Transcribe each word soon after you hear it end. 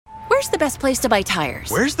the best place to buy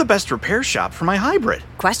tires? Where's the best repair shop for my hybrid?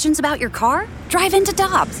 Questions about your car? Drive into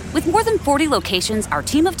Dobbs. With more than 40 locations, our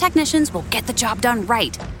team of technicians will get the job done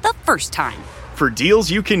right the first time. For deals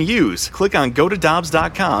you can use, click on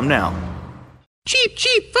gotodobbs.com now. Cheap,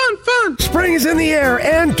 cheap, fun, fun. Spring is in the air,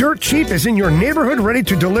 and Dirt Cheap is in your neighborhood ready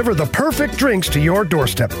to deliver the perfect drinks to your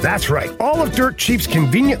doorstep. That's right. All of Dirt Cheap's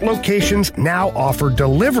convenient locations now offer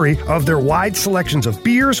delivery of their wide selections of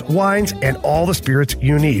beers, wines, and all the spirits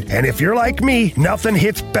you need. And if you're like me, nothing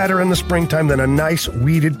hits better in the springtime than a nice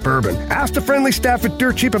weeded bourbon. Ask the friendly staff at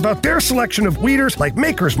Dirt Cheap about their selection of weeders like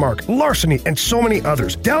Maker's Mark, Larceny, and so many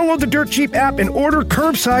others. Download the Dirt Cheap app and order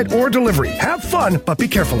curbside or delivery. Have fun, but be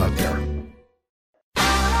careful out there.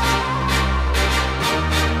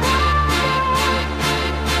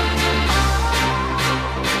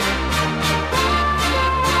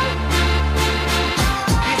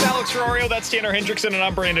 That's Tanner Hendrickson, and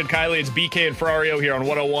I'm Brandon Kiley. It's BK and Ferrario here on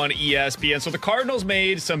 101 ESPN. So the Cardinals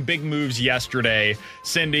made some big moves yesterday,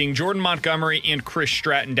 sending Jordan Montgomery and Chris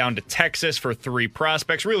Stratton down to Texas for 3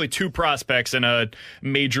 prospects, really 2 prospects and a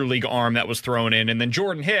major league arm that was thrown in. And then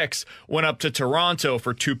Jordan Hicks went up to Toronto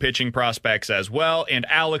for 2 pitching prospects as well. And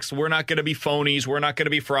Alex, we're not going to be phonies. We're not going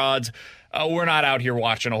to be frauds. We're not out here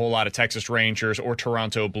watching a whole lot of Texas Rangers or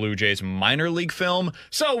Toronto Blue Jays minor league film,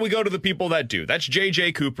 so we go to the people that do. That's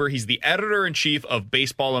J.J. Cooper. He's the editor-in-chief of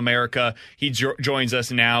Baseball America. He joins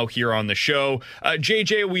us now here on the show.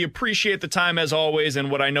 J.J., we appreciate the time as always, and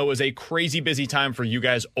what I know is a crazy busy time for you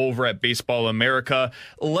guys over at Baseball America.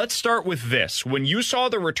 Let's start with this. When you saw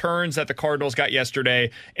the returns that the Cardinals got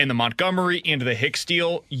yesterday in the Montgomery and the Hicks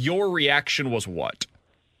deal, your reaction was what?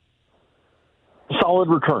 Solid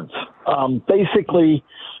returns. Basically,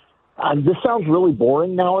 this sounds really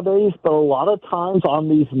boring nowadays, but a lot of times on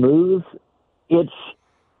these moves,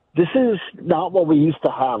 this is not what we used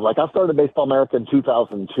to have. Like, I started Baseball America in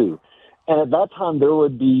 2002, and at that time there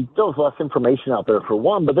was less information out there for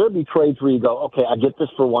one, but there would be trades where you go, okay, I get this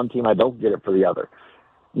for one team, I don't get it for the other.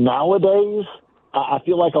 Nowadays, I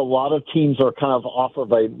feel like a lot of teams are kind of off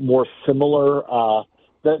of a more similar,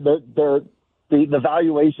 the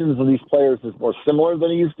valuations of these players is more similar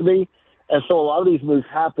than it used to be. And so a lot of these moves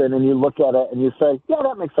happen, and you look at it and you say, yeah,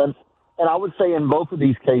 that makes sense. And I would say in both of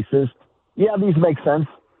these cases, yeah, these make sense.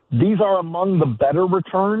 These are among the better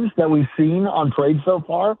returns that we've seen on trades so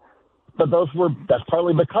far. But that's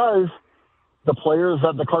partly because the players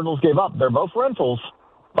that the Cardinals gave up, they're both rentals,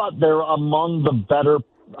 but they're among the better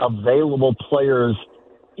available players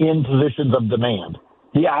in positions of demand.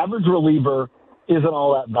 The average reliever isn't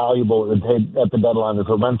all that valuable at the deadline as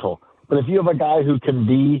a rental. But if you have a guy who can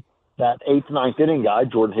be that 8th, 9th inning guy,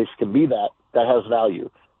 Jordan Hicks can be that has value.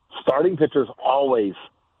 Starting pitchers always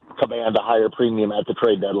command a higher premium at the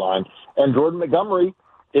trade deadline. And Jordan Montgomery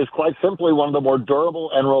is quite simply one of the more durable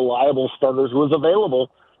and reliable starters who is available.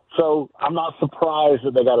 So I'm not surprised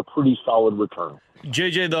that they got a pretty solid return.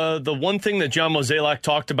 JJ, the one thing that John Mozeliak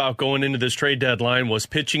talked about going into this trade deadline was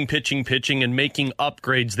pitching, and making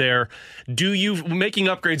upgrades there. Making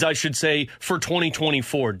upgrades, I should say, for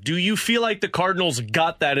 2024. Do you feel like the Cardinals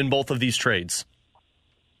got that in both of these trades?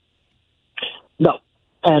 No,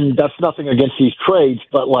 and that's nothing against these trades,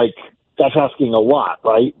 but that's asking a lot,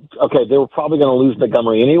 right? Okay, they were probably going to lose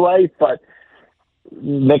Montgomery anyway, but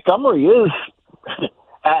Montgomery is,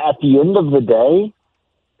 at the end of the day,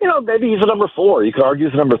 maybe he's a number 4. You could argue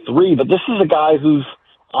he's a number 3, but this is a guy who's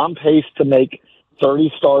on pace to make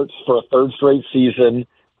 30 starts for a 3rd straight season,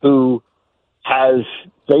 who has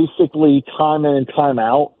basically time in and time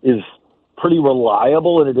out, is pretty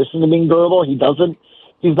reliable in addition to being durable. He's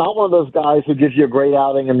not one of those guys who gives you a great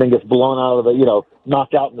outing and then gets blown out of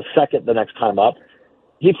knocked out in the second the next time up.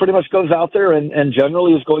 He pretty much goes out there and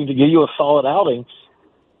generally is going to give you a solid outing.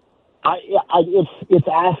 It's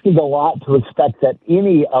asking a lot to expect that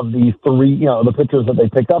any of these 3, the pitchers that they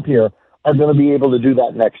picked up here are going to be able to do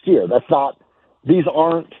that next year. These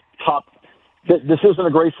aren't top. This isn't a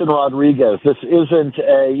Grayson Rodriguez. This isn't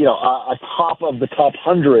a top of the top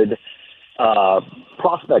 100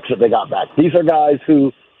 prospects that they got back. These are guys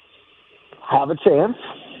who have a chance,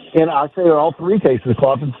 and I say in all 3 cases,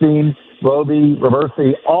 Klopfenstein, Roby,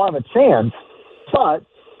 Reversi, all have a chance. But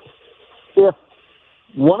if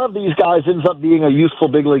one of these guys ends up being a useful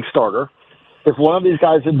big league starter, if one of these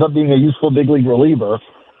guys ends up being a useful big league reliever,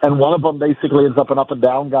 and one of them basically ends up an up and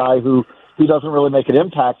down guy who doesn't really make an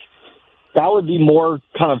impact, that would be more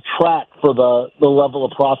kind of track for the level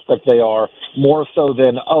of prospect they are, more so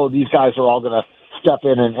than, these guys are all going to step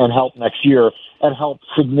in and help next year and help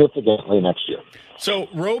significantly next year. So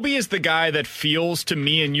Roby is the guy that feels to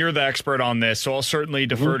me, and you're the expert on this, so I'll certainly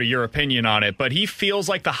defer to your opinion on it, but he feels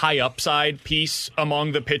like the high upside piece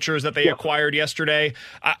among the pitchers that they acquired yesterday.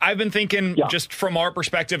 I've been thinking just from our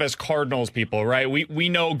perspective as Cardinals people, right? We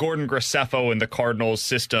know Gordon Graceffo in the Cardinals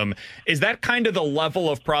system. Is that kind of the level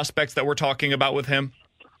of prospects that we're talking about with him?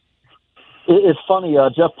 It's funny.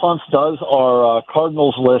 Jeff Ponce does our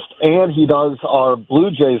Cardinals list, and he does our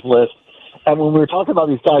Blue Jays list. And when we were talking about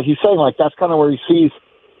these guys, he's saying, like, that's kind of where he sees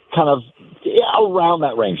kind of around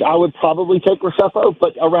that range. I would probably take Graceffo,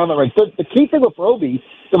 but around that range. The key thing with Roby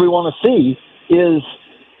that we want to see is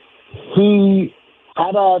he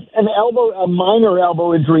had a minor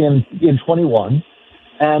elbow injury in 21,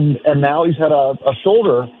 and now he's had a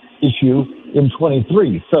shoulder issue in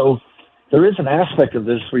 23. So there is an aspect of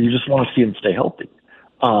this where you just want to see him stay healthy.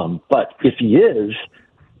 But if he is,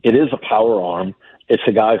 it is a power arm. It's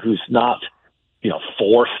a guy who's not,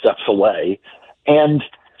 4 steps away, and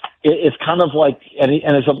it's kind of like, and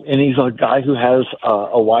he's a guy who has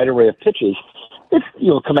a wide array of pitches. It's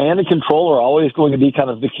command and control are always going to be kind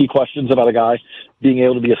of the key questions about a guy being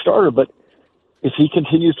able to be a starter. But if he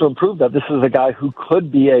continues to improve that, this is a guy who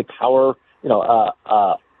could be a power,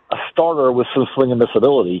 a starter with some swing and miss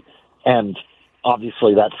ability, and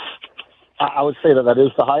obviously I would say that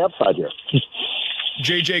is the high upside here.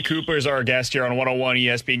 JJ Cooper is our guest here on 101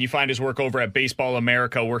 ESPN. You find his work over at Baseball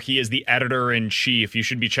America, where he is the editor-in-chief. You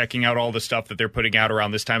should be checking out all the stuff that they're putting out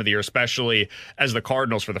around this time of the year, especially as the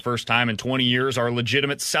Cardinals, for the first time in 20 years, are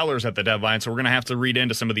legitimate sellers at the deadline. So we're going to have to read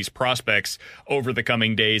into some of these prospects over the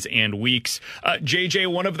coming days and weeks.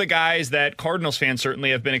 JJ, one of the guys that Cardinals fans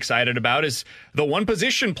certainly have been excited about is the one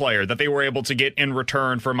position player that they were able to get in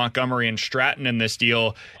return for Montgomery and Stratton in this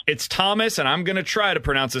deal. It's Thomas, and I'm going to try to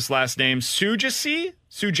pronounce this last name, Sugasi?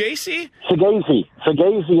 Sugasi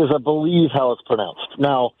is, I believe, how it's pronounced.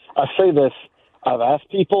 Now, I say this, I've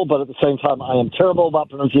asked people, but at the same time, I am terrible about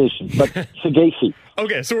pronunciation. But Sugasi.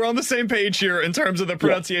 Okay, so we're on the same page here in terms of the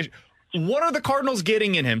pronunciation. Yeah. What are the Cardinals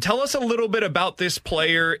getting in him? Tell us a little bit about this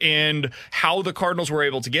player and how the Cardinals were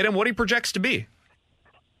able to get him, what he projects to be.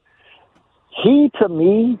 He, to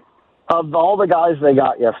me, of all the guys they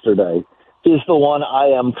got yesterday, is the one I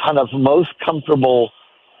am kind of most comfortable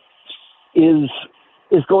is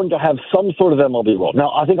going to have some sort of MLB role.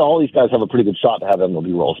 Now, I think all these guys have a pretty good shot to have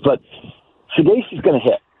MLB roles, but Sugasi's going to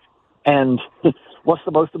hit. And what's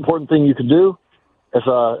the most important thing you can do as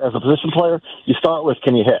a position player? You start with,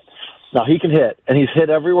 can you hit? Now, he can hit, and he's hit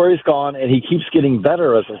everywhere he's gone, and he keeps getting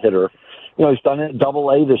better as a hitter. He's done it at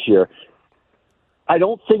AA this year. I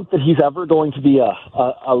don't think that he's ever going to be a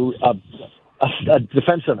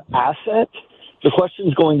defensive asset. The question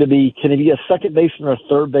is going to be, can he be a second baseman or a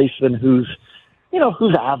third baseman who's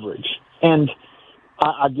average? And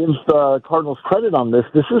I give the Cardinals credit on this.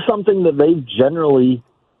 This is something that they've generally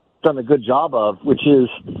done a good job of, which is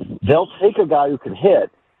they'll take a guy who can hit,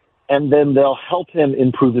 and then they'll help him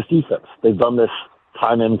improve his defense. They've done this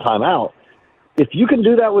time in, time out. If you can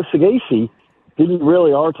do that with Sugasi, then you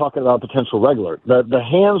really are talking about a potential regular. The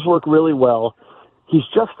hands work really well. He's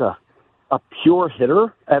just a pure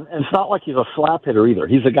hitter, and it's not like he's a slap hitter either.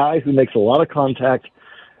 He's a guy who makes a lot of contact,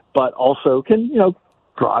 but also can,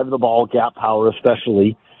 drive the ball, gap power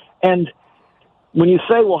especially. And when you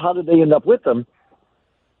say, well, how did they end up with them?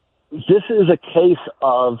 This is a case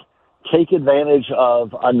of take advantage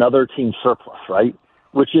of another team's surplus, right?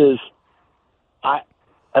 Which is,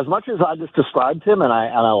 as much as I just described him, and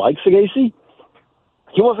I like Sugasi,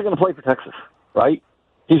 he wasn't going to play for Texas, right?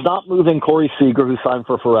 He's not moving Corey Seager, who signed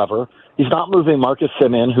for forever. He's not moving Marcus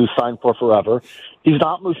Semien, who signed for forever. He's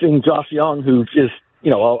not moving Josh Young, who is,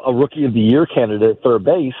 a Rookie of the Year candidate at third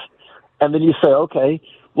base. And then you say, okay,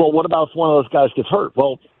 well, what about if one of those guys gets hurt?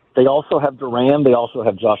 Well, they also have Duran. They also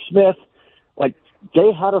have Josh Smith. Like,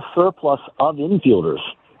 they had a surplus of infielders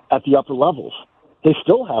at the upper levels. They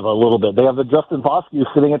still have a little bit. They have the Justin Foscue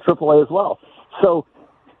sitting at AAA as well. So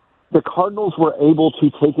the Cardinals were able to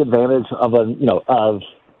take advantage of of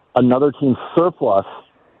another team's surplus,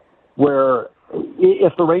 where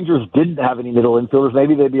if the Rangers didn't have any middle infielders,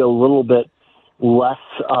 maybe they'd be a little bit less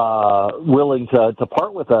willing to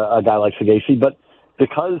part with a guy like Sugasi. But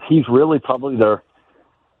because he's really probably their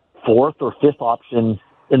fourth or fifth option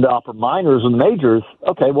in the upper minors and majors,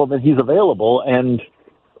 okay, well, then he's available, and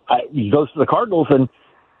he goes to the Cardinals, and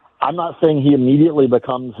I'm not saying he immediately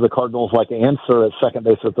becomes the Cardinals' answer at second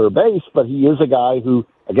base or third base, but he is a guy who,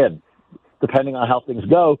 again, depending on how things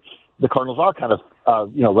go, the Cardinals are kind of,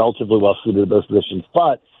 relatively well suited to those positions.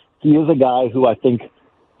 But he is a guy who I think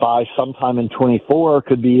by sometime in 24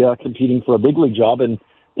 could be competing for a big league job. And,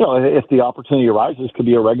 if the opportunity arises, could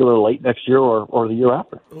be a regular late next year or the year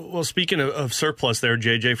after. Well, speaking of surplus there,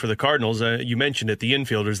 JJ, for the Cardinals, you mentioned it, the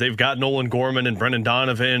infielders. They've got Nolan Gorman and Brendan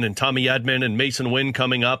Donovan and Tommy Edman and Mason Wynn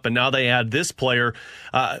coming up, and now they add this player.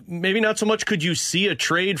 Maybe not so much could you see a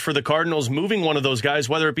trade for the Cardinals moving one of those guys,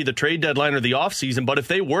 whether it be the trade deadline or the offseason, but if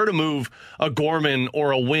they were to move a Gorman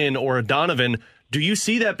or a Wynn or a Donovan, do you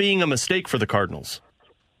see that being a mistake for the Cardinals?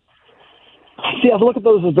 See, I look at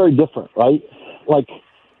those as very different, right? Like,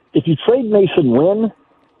 if you trade Mason Wynn,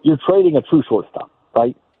 you're trading a true shortstop,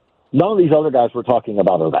 right? None of these other guys we're talking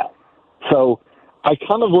about are that. So I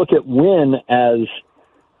kind of look at Wynn as,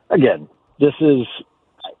 again,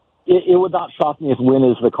 it would not shock me if Wynn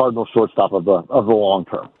is the Cardinal shortstop of the long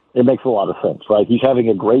term. It makes a lot of sense, right? He's having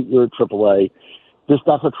a great year at AAA.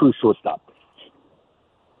 That's a true shortstop.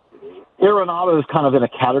 Arenado is kind of in a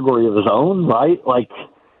category of his own, right? Like,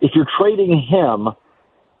 if you're trading him,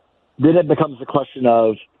 then it becomes a question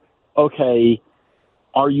of, okay,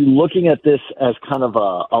 are you looking at this as kind of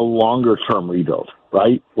a longer-term rebuild,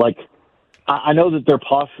 right? Like, I know that there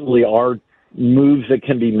possibly are moves that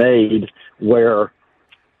can be made where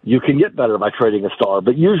you can get better by trading a star,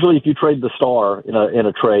 but usually if you trade the star in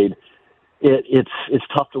a trade, it's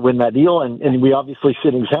tough to win that deal, and we obviously see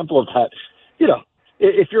an example of that.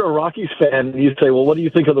 If you're a Rockies fan, you say, well, what do you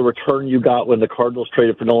think of the return you got when the Cardinals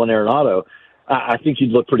traded for Nolan Arenado? I think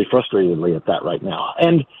you'd look pretty frustratedly at that right now.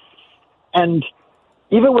 And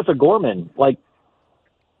even with the Gorman, like,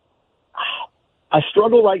 I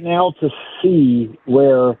struggle right now to see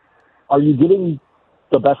where are you getting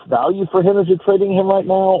the best value for him as you're trading him right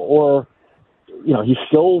now, or, he's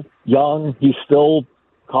still young, he's still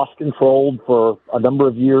cost controlled for a number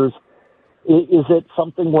of years. Is it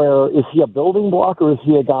something where is he a building block, or is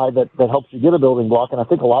he a guy that helps you get a building block? And I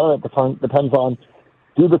think a lot of that depends on,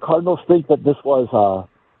 do the Cardinals think that this was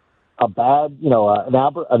a bad,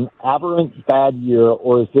 an aberrant bad year,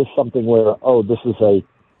 or is this something where, this is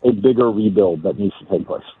a bigger rebuild that needs to take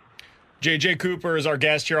place? JJ Cooper is our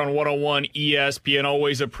guest here on 101 ESPN.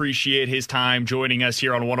 Always appreciate his time joining us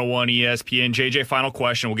here on 101 ESPN. JJ, final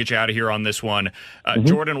question. We'll get you out of here on this one.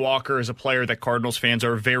 Jordan Walker is a player that Cardinals fans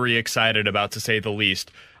are very excited about, to say the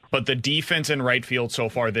least. But the defense in right field so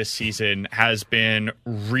far this season has been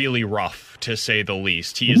really rough, to say the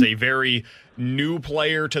least. He is a very new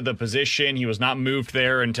player to the position. He was not moved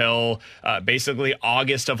there until basically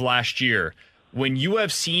August of last year. When you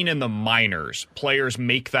have seen in the minors players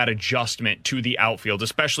make that adjustment to the outfield,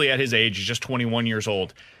 especially at his age, he's just 21 years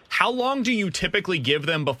old, how long do you typically give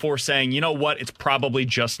them before saying, you know what, it's probably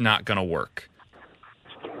just not going to work?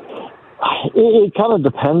 It kind of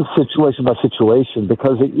depends situation by situation,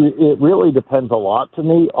 because it really depends a lot to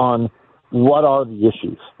me on what are the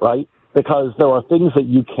issues, right? Because there are things that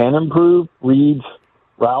you can improve, reads,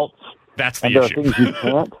 routes. That's the and issue. There are things you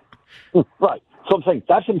can't. Right. So I'm saying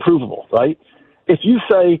that's improvable, right? If you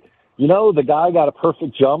say, the guy got a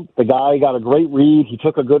perfect jump, the guy got a great read, he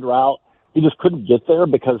took a good route, he just couldn't get there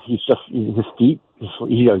because his feet,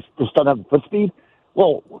 he just doesn't have the foot speed.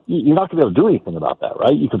 Well, you're not going to be able to do anything about that,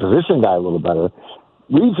 right? You can position the guy a little better.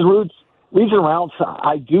 Reads and routes,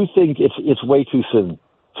 I do think it's way too soon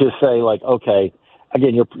to say, like, okay,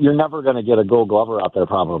 again, you're never going to get a Gold Glover out there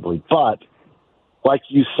probably. But like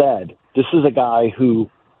you said, this is a guy who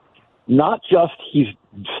not just he's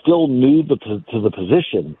still new to the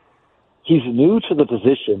position, he's new to the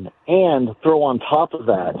position, and throw on top of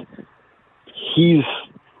that, he's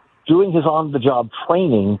doing his on-the-job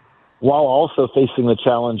training while also facing the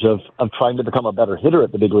challenge of trying to become a better hitter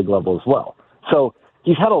at the big league level as well. So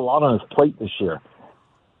he's had a lot on his plate this year.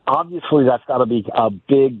 Obviously, that's got to be a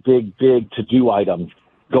big to-do item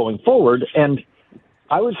going forward. And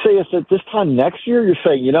I would say if at this time next year you're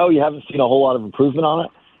saying, you haven't seen a whole lot of improvement on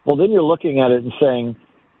it, well, then you're looking at it and saying,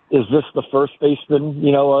 is this the first baseman,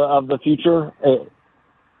 of the future,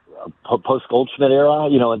 post-Goldschmidt era,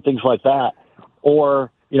 and things like that?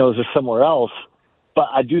 Or, is there somewhere else? But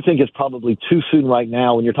I do think it's probably too soon right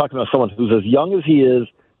now when you're talking about someone who's as young as he is,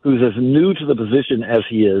 who's as new to the position as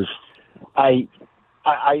he is. I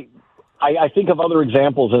think of other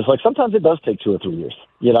examples as, like, sometimes it does take 2 or 3 years,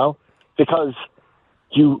 because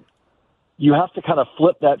you have to kind of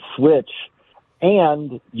flip that switch.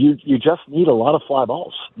 And you just need a lot of fly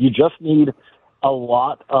balls. You just need a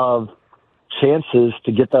lot of chances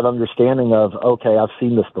to get that understanding of, okay, I've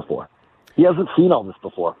seen this before. He hasn't seen all this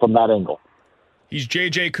before from that angle. He's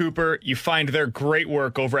JJ Cooper. You find their great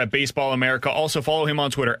work over at Baseball America. Also follow him on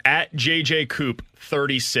Twitter at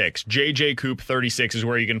JJCoop36. JJCoop36 is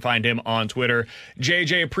where you can find him on Twitter.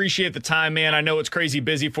 JJ, appreciate the time, man. I know it's crazy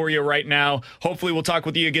busy for you right now. Hopefully we'll talk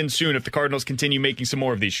with you again soon if the Cardinals continue making some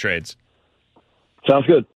more of these trades. Sounds good.